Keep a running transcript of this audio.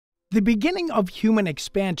The beginning of human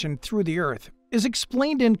expansion through the Earth is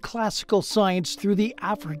explained in classical science through the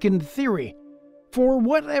African theory. For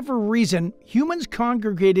whatever reason, humans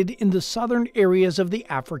congregated in the southern areas of the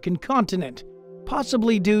African continent,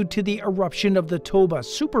 possibly due to the eruption of the Toba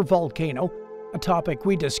supervolcano, a topic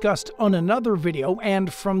we discussed on another video,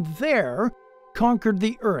 and from there, conquered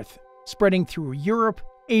the Earth, spreading through Europe,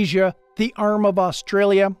 Asia, the arm of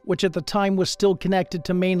Australia, which at the time was still connected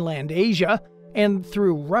to mainland Asia, and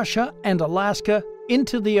through Russia and Alaska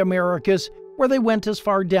into the Americas, where they went as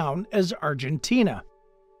far down as Argentina.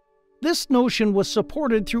 This notion was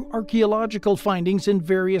supported through archaeological findings in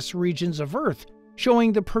various regions of Earth,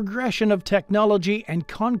 showing the progression of technology and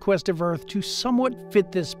conquest of Earth to somewhat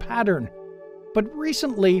fit this pattern. But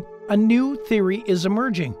recently, a new theory is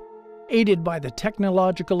emerging. Aided by the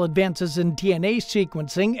technological advances in DNA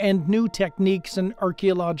sequencing and new techniques in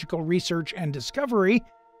archaeological research and discovery,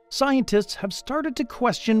 scientists have started to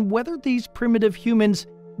question whether these primitive humans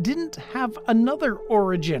didn't have another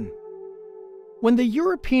origin. When the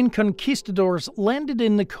European conquistadors landed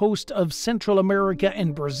in the coast of Central America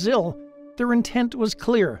and Brazil, their intent was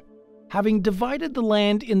clear. Having divided the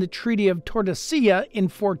land in the Treaty of Tordesillas in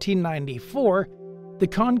 1494, the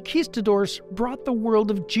conquistadors brought the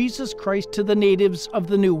world of Jesus Christ to the natives of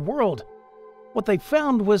the New World. What they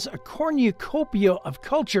found was a cornucopia of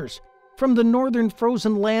cultures. From the northern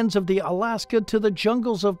frozen lands of the Alaska to the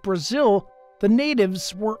jungles of Brazil, the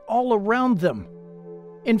natives were all around them.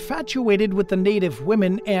 Infatuated with the native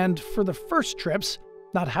women and, for the first trips,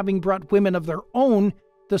 not having brought women of their own,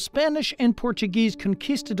 the Spanish and Portuguese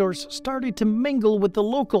conquistadors started to mingle with the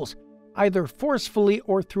locals, either forcefully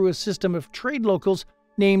or through a system of trade locals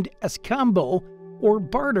named escambo, or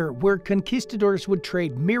barter, where conquistadors would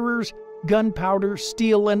trade mirrors, gunpowder,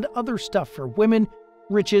 steel, and other stuff for women,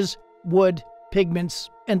 riches, wood, pigments,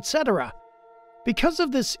 etc. Because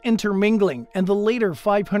of this intermingling and the later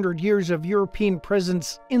 500 years of European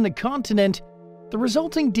presence in the continent, the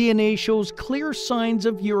resulting DNA shows clear signs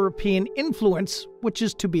of European influence, which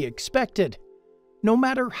is to be expected. No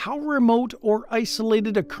matter how remote or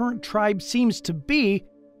isolated a current tribe seems to be,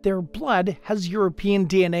 their blood has European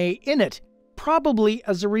DNA in it, probably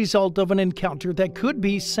as a result of an encounter that could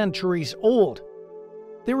be centuries old.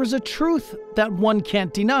 There is a truth that one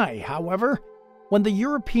can't deny, however. When the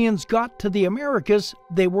Europeans got to the Americas,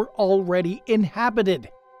 they were already inhabited.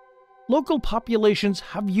 Local populations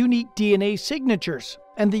have unique DNA signatures,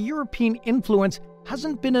 and the European influence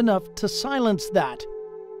hasn't been enough to silence that.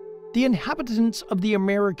 The inhabitants of the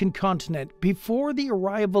American continent before the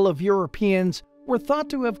arrival of Europeans were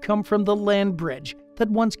thought to have come from the land bridge that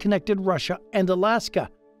once connected Russia and Alaska,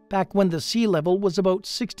 back when the sea level was about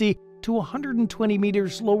 60 to 120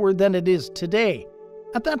 meters lower than it is today.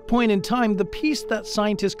 At that point in time, the piece that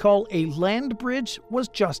scientists call a land bridge was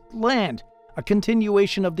just land, a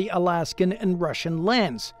continuation of the Alaskan and Russian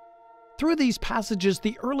lands. Through these passages,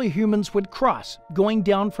 the early humans would cross, going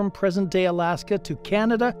down from present-day Alaska to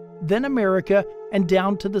Canada, then America, and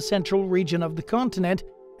down to the central region of the continent,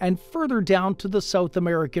 and further down to the South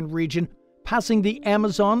American region, passing the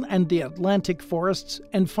Amazon and the Atlantic forests,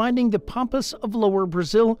 and finding the pampas of lower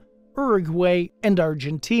Brazil, Uruguay, and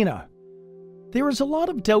Argentina. There is a lot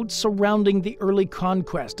of doubt surrounding the early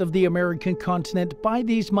conquest of the American continent by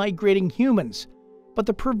these migrating humans, but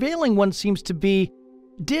the prevailing one seems to be,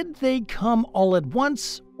 did they come all at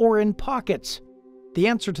once or in pockets? The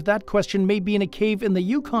answer to that question may be in a cave in the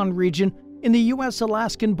Yukon region in the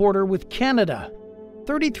US-Alaskan border with Canada.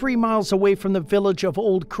 33 miles away from the village of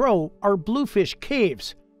Old Crow are Bluefish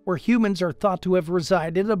Caves, where humans are thought to have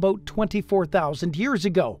resided about 24,000 years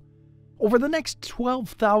ago. Over the next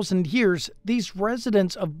 12,000 years, these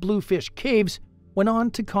residents of Bluefish Caves went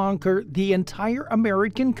on to conquer the entire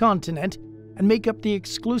American continent and make up the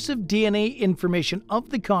exclusive DNA information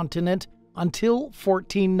of the continent until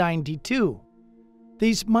 1492.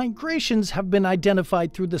 These migrations have been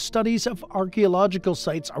identified through the studies of archaeological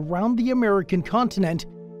sites around the American continent,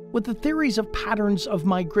 with the theories of patterns of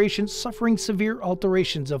migration suffering severe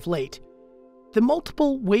alterations of late. The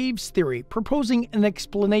multiple waves theory, proposing an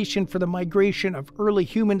explanation for the migration of early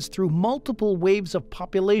humans through multiple waves of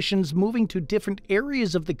populations moving to different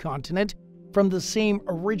areas of the continent from the same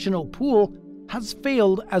original pool, has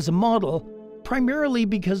failed as a model, primarily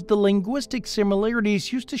because the linguistic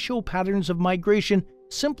similarities used to show patterns of migration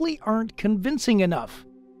simply aren't convincing enough.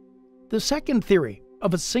 The second theory,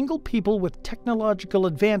 of a single people with technological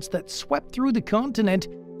advance that swept through the continent,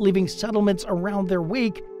 leaving settlements around their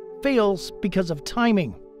wake, fails because of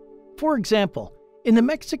timing. For example, in the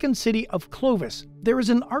Mexican city of Clovis, there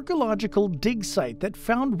is an archaeological dig site that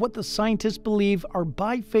found what the scientists believe are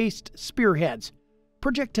bifaced spearheads,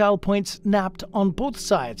 projectile points snapped on both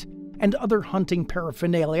sides, and other hunting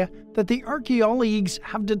paraphernalia that the archaeologists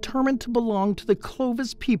have determined to belong to the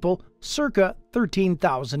Clovis people circa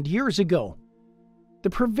 13,000 years ago. The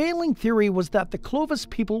prevailing theory was that the Clovis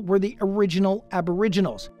people were the original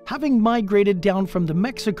Aboriginals, having migrated down from the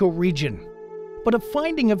Mexico region. But a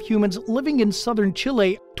finding of humans living in southern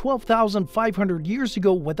Chile 12,500 years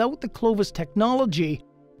ago without the Clovis technology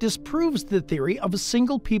disproves the theory of a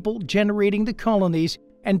single people generating the colonies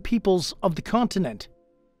and peoples of the continent.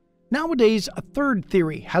 Nowadays, a third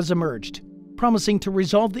theory has emerged, promising to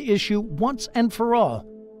resolve the issue once and for all.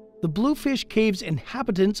 The Bluefish Cave's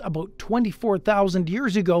inhabitants about 24,000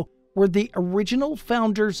 years ago were the original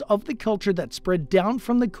founders of the culture that spread down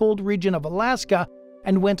from the cold region of Alaska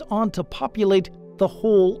and went on to populate the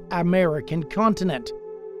whole American continent.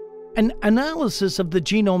 An analysis of the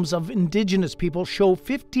genomes of indigenous people show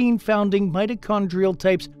 15 founding mitochondrial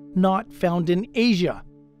types not found in Asia.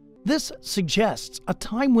 This suggests a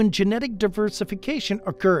time when genetic diversification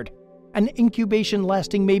occurred, an incubation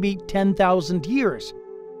lasting maybe 10,000 years.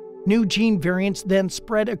 New gene variants then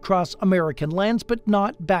spread across American lands but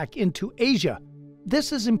not back into Asia.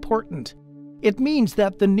 This is important. It means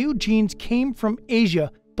that the new genes came from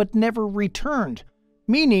Asia but never returned,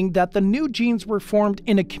 meaning that the new genes were formed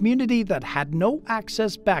in a community that had no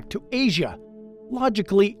access back to Asia.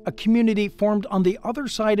 Logically, a community formed on the other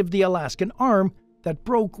side of the Alaskan arm that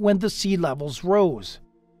broke when the sea levels rose.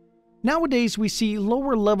 Nowadays, we see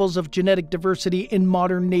lower levels of genetic diversity in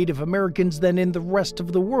modern Native Americans than in the rest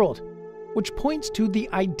of the world, which points to the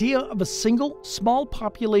idea of a single, small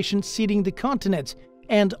population seeding the continents,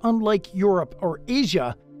 and unlike Europe or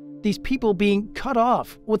Asia, these people being cut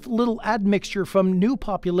off with little admixture from new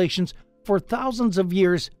populations for thousands of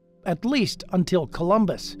years, at least until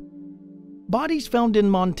Columbus. Bodies found in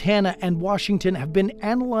Montana and Washington have been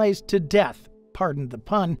analyzed to death, pardon the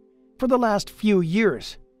pun, for the last few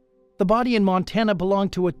years. The body in Montana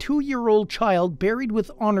belonged to a 2-year-old child buried with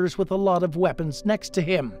honors with a lot of weapons next to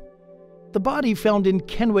him. The body found in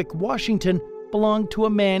Kennewick, Washington, belonged to a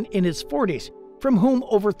man in his 40s, from whom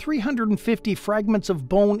over 350 fragments of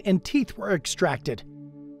bone and teeth were extracted.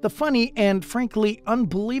 The funny and frankly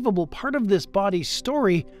unbelievable part of this body's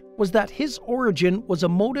story was that his origin was a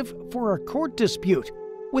motive for a court dispute,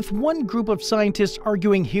 with one group of scientists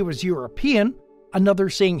arguing he was European, another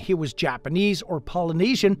saying he was Japanese or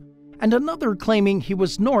Polynesian, and another claiming he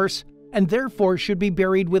was Norse and therefore should be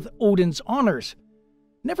buried with Odin's honors.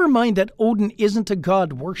 Never mind that Odin isn't a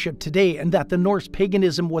god worshipped today and that the Norse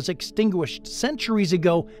paganism was extinguished centuries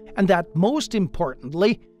ago, and that, most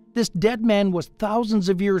importantly, this dead man was thousands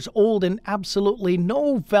of years old and absolutely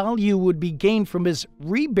no value would be gained from his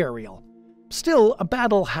reburial. Still, a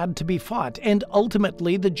battle had to be fought, and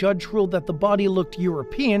ultimately the judge ruled that the body looked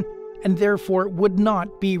European and therefore would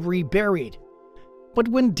not be reburied. But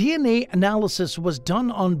when DNA analysis was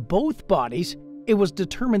done on both bodies, it was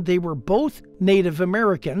determined they were both Native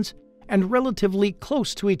Americans and relatively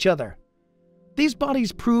close to each other. These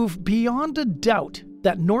bodies prove beyond a doubt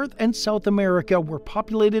that North and South America were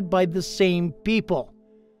populated by the same people.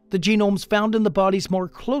 The genomes found in the bodies more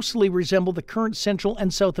closely resemble the current Central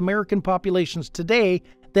and South American populations today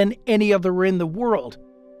than any other in the world.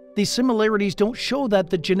 These similarities don't show that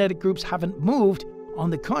the genetic groups haven't moved. On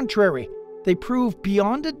the contrary, they prove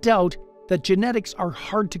beyond a doubt that genetics are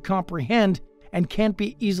hard to comprehend and can't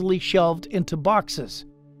be easily shelved into boxes.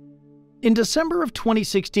 In December of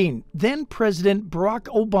 2016, then-President Barack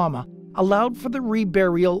Obama allowed for the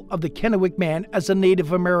reburial of the Kennewick man as a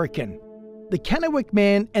Native American. The Kennewick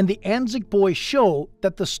man and the Anzac boy show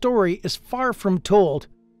that the story is far from told,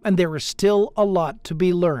 and there is still a lot to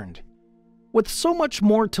be learned. With so much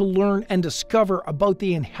more to learn and discover about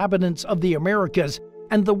the inhabitants of the Americas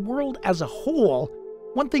and the world as a whole,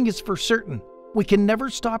 one thing is for certain: we can never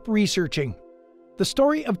stop researching. The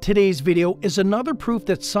story of today's video is another proof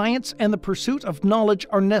that science and the pursuit of knowledge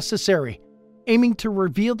are necessary, aiming to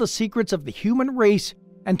reveal the secrets of the human race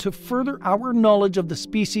and to further our knowledge of the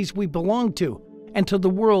species we belong to and to the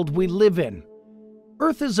world we live in.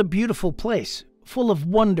 Earth is a beautiful place, full of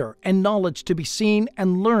wonder and knowledge to be seen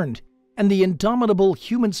and learned, and the indomitable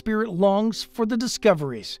human spirit longs for the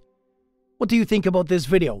discoveries. What do you think about this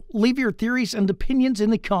video? Leave your theories and opinions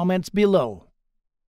in the comments below.